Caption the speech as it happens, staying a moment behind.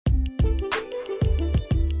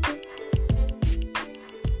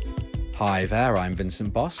Hi there, I'm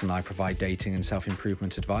Vincent Boss and I provide dating and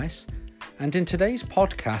self-improvement advice. And in today's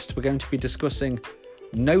podcast, we're going to be discussing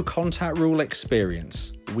No Contact Rule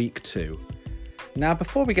Experience, Week 2. Now,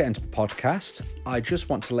 before we get into the podcast, I just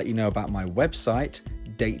want to let you know about my website,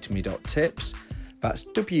 dateme.tips. That's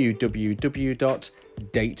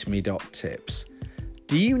www.dateme.tips.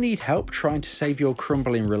 Do you need help trying to save your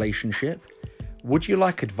crumbling relationship? Would you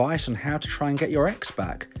like advice on how to try and get your ex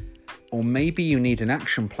back? Or maybe you need an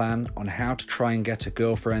action plan on how to try and get a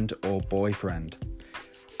girlfriend or boyfriend.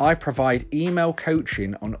 I provide email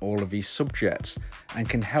coaching on all of these subjects and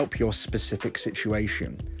can help your specific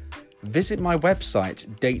situation. Visit my website,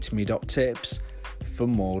 dateme.tips, for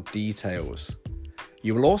more details.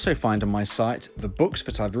 You will also find on my site the books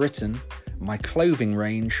that I've written, my clothing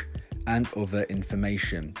range, and other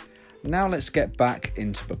information. Now let's get back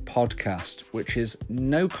into the podcast, which is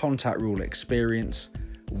No Contact Rule Experience,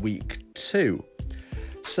 Week 2.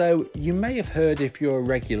 So you may have heard, if you're a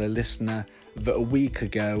regular listener, that a week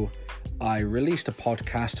ago I released a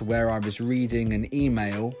podcast where I was reading an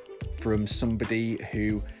email from somebody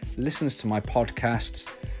who listens to my podcasts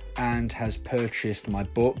and has purchased my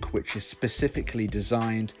book, which is specifically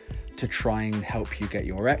designed to try and help you get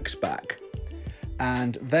your ex back.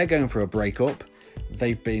 And they're going for a breakup.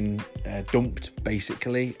 They've been dumped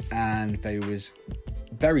basically, and they was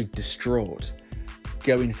very distraught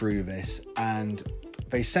going through this, and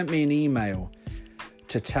they sent me an email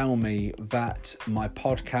to tell me that my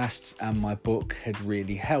podcasts and my book had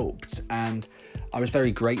really helped, and I was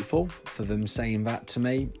very grateful for them saying that to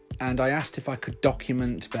me. And I asked if I could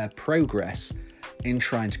document their progress in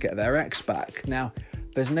trying to get their ex back. Now,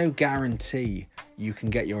 there's no guarantee you can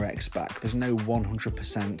get your ex back. There's no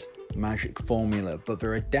 100% magic formula, but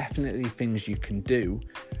there are definitely things you can do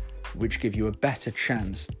which give you a better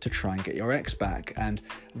chance to try and get your ex back. And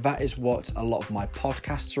that is what a lot of my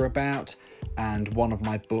podcasts are about. And one of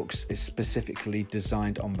my books is specifically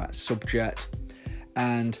designed on that subject.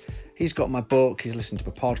 And he's got my book, he's listened to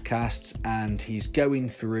the podcasts, and he's going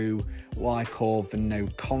through what I call the no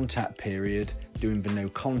contact period, doing the no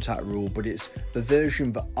contact rule, but it's the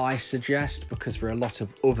version that I suggest because there are a lot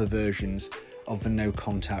of other versions of the no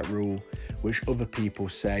contact rule which other people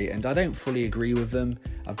say, and I don't fully agree with them.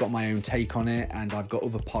 I've got my own take on it, and I've got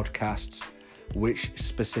other podcasts which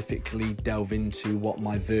specifically delve into what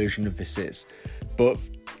my version of this is. But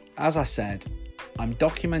as I said, I'm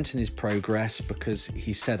documenting his progress because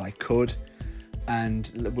he said I could, and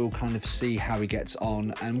we'll kind of see how he gets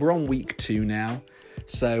on. And we're on week 2 now,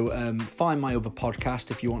 so find my other podcast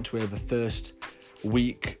if you want to hear the first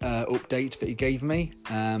week update that he gave me.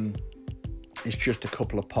 It's just a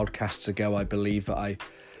couple of podcasts ago, I believe, that I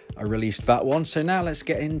released that one. So now let's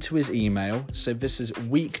get into his email. So this is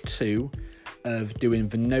week 2 of doing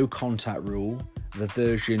the no contact rule, the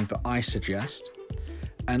version that I suggest.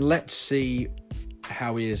 And let's see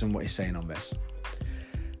how he is and what he's saying on this.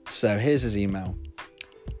 So here's his email.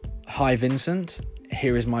 Hi Vincent,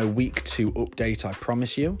 here is my week 2 update, I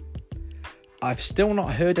promise you. I've still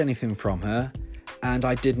not heard anything from her, and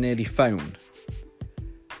I did nearly phone.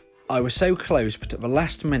 I was so close, but at the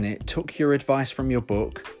last minute took your advice from your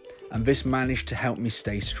book, and this managed to help me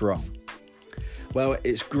stay strong. Well,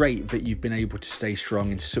 it's great that you've been able to stay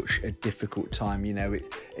strong in such a difficult time. You know,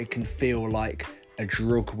 it can feel like a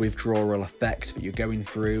drug withdrawal effect that you're going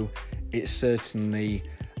through. It's certainly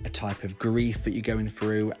a type of grief that you're going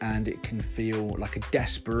through, and it can feel like a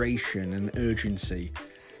desperation and urgency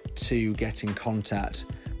to get in contact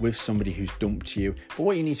with somebody who's dumped you. But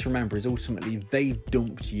what you need to remember is ultimately they've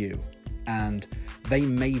dumped you, and they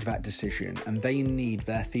made that decision, and they need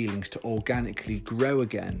their feelings to organically grow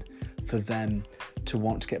again for them to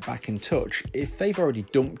want to get back in touch. If they've already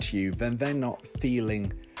dumped you, then they're not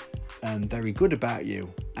feeling very good about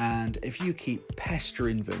you, and if you keep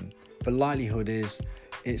pestering them, the likelihood is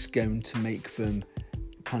it's going to make them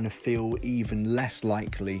kind of feel even less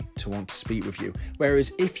likely to want to speak with you.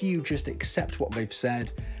 Whereas if you just accept what they've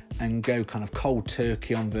said and go kind of cold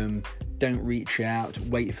turkey on them, don't reach out,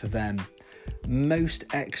 wait for them, most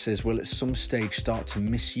exes will at some stage start to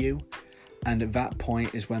miss you, and at that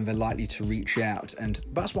point is when they're likely to reach out. And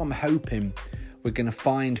that's what I'm hoping we're going to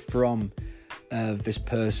find from this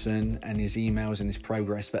person and his emails and his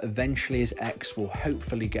progress, that eventually his ex will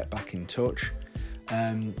hopefully get back in touch.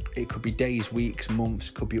 It could be days, weeks, months,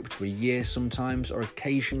 could be up to a year sometimes, or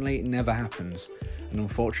occasionally it never happens, and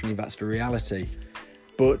unfortunately that's the reality.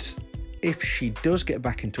 But if she does get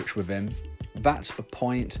back in touch with him, that's the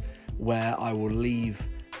point where I will leave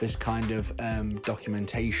this kind of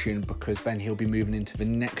documentation, because then he'll be moving into the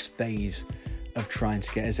next phase of trying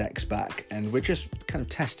to get his ex back, and we're just kind of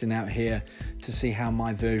testing out here to see how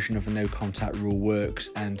my version of a no contact rule works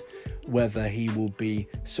and whether he will be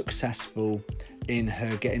successful in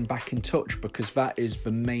her getting back in touch, because that is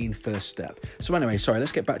the main first step. So anyway, sorry,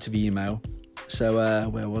 let's get back to the email. So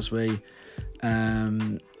where was we?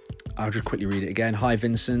 I'll just quickly read it again. Hi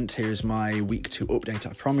Vincent, here's my week 2 update.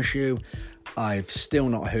 I promise you, I've still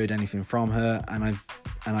not heard anything from her, and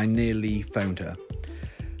I nearly phoned her.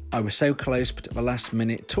 I was so close, but at the last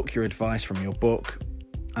minute took your advice from your book,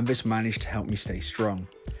 and this managed to help me stay strong.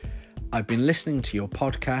 I've been listening to your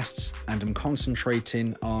podcasts and am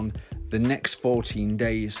concentrating on the next 14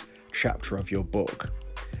 days chapter of your book.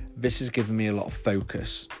 This has given me a lot of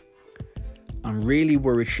focus. I'm really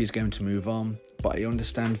worried she's going to move on, but I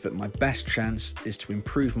understand that my best chance is to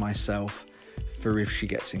improve myself for if she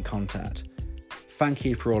gets in contact. Thank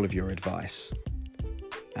you for all of your advice.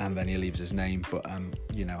 And then he leaves his name, but I'm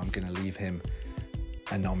going to leave him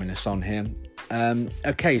anonymous on here.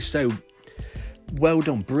 Okay, so well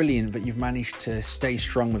done, brilliant that you've managed to stay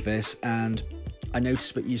strong with this. And I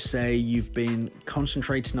noticed that you say you've been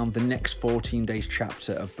concentrating on the next 14 days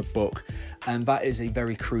chapter of the book, and that is a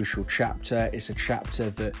very crucial chapter. It's a chapter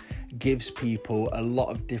that gives people a lot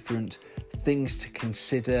of different things to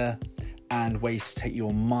consider and ways to take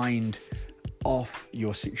your mind off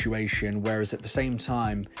your situation, whereas at the same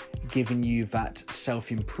time giving you that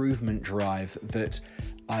self-improvement drive that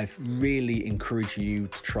I've really encouraged you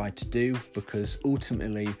to try to do, because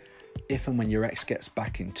ultimately, if and when your ex gets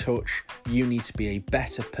back in touch, you need to be a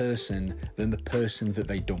better person than the person that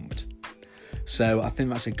they dumped. So I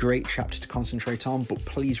think that's a great chapter to concentrate on, but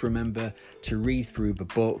please remember to read through the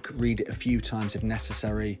book, read it a few times if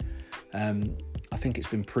necessary. I think it's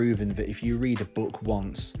been proven that if you read a book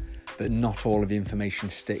once, that not all of the information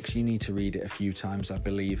sticks. You need to read it a few times, I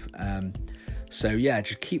believe. So yeah,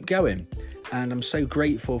 just keep going. And I'm so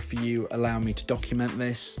grateful for you allowing me to document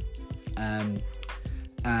this. And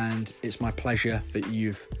it's my pleasure that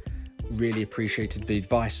you've really appreciated the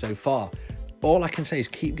advice so far. All I can say is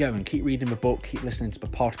keep going, keep reading the book, keep listening to the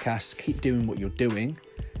podcasts, keep doing what you're doing.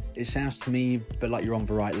 It sounds to me like you're on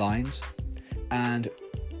the right lines. And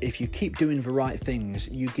if you keep doing the right things,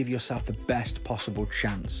 you give yourself the best possible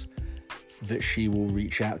chance that she will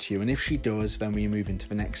reach out to you. And if she does, then we move into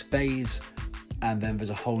the next phase, and then there's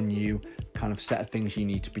a whole new kind of set of things you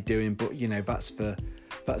need to be doing. But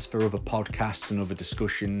that's for other podcasts and other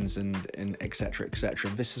discussions and etc.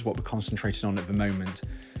 This is what we're concentrating on at the moment: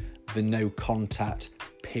 the no contact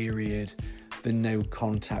period, the no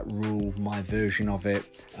contact rule, my version of it,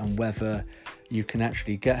 and whether you can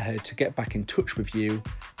actually get her to get back in touch with you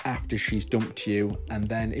after she's dumped you. And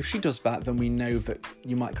then if she does that, then we know that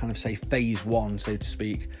you might kind of say phase 1, so to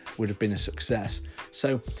speak, would have been a success.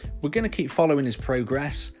 So we're going to keep following his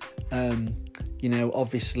progress.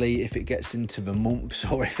 Obviously if it gets into the months,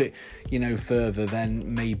 or if it, further, then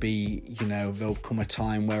maybe, there'll come a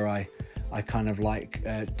time where I kind of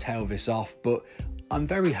tail this off. But I'm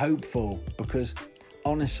very hopeful, because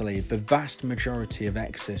honestly, the vast majority of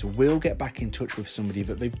exes will get back in touch with somebody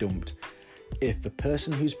that they've dumped if the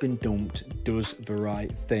person who's been dumped does the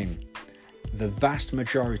right thing. The vast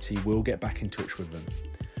majority will get back in touch with them.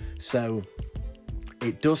 So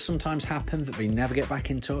it does sometimes happen that they never get back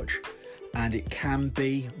in touch, and it can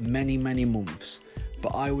be many, many months. But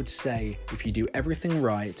I would say if you do everything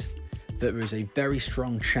right, that there is a very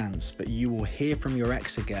strong chance that you will hear from your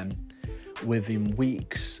ex again within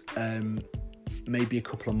weeks, maybe a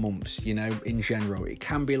couple of months. In general, it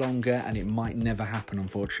can be longer, and it might never happen,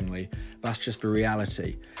 unfortunately. That's just the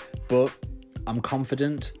reality. But I'm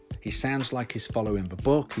confident. He sounds like he's following the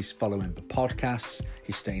book, he's following the podcasts,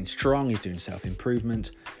 he's staying strong, he's doing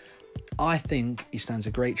self-improvement. I think he stands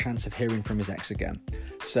a great chance of hearing from his ex again.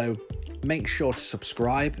 So make sure to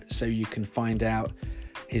subscribe so you can find out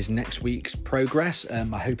his next week's progress. I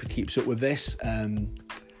hope he keeps up with this.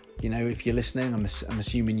 If you're listening, I'm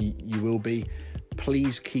assuming you will be.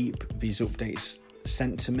 Please keep these updates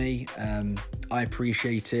sent to me. I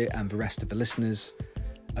appreciate it, and the rest of the listeners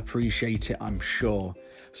appreciate it, I'm sure.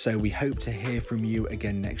 So we hope to hear from you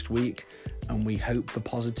again next week, and we hope for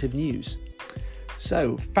positive news.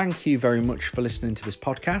 So thank you very much for listening to this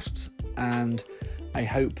podcast, and I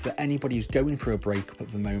hope that anybody who's going through a breakup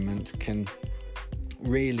at the moment can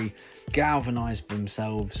really galvanise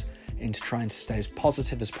themselves into trying to stay as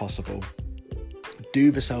positive as possible,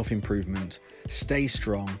 do the self-improvement, stay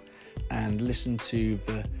strong, and listen to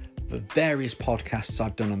the various podcasts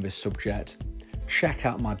I've done on this subject. Check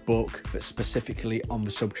out my book that's specifically on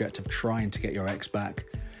the subject of trying to get your ex back.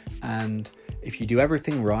 And if you do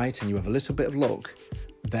everything right and you have a little bit of luck,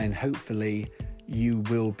 then hopefully you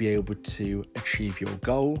will be able to achieve your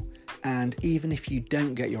goal. And even if you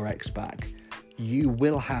don't get your ex back, you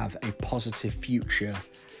will have a positive future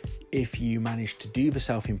if you manage to do the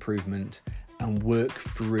self-improvement and work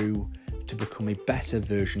through to become a better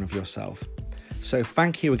version of yourself. So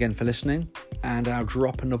thank you again for listening, and I'll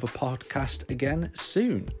drop another podcast again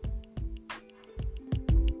soon.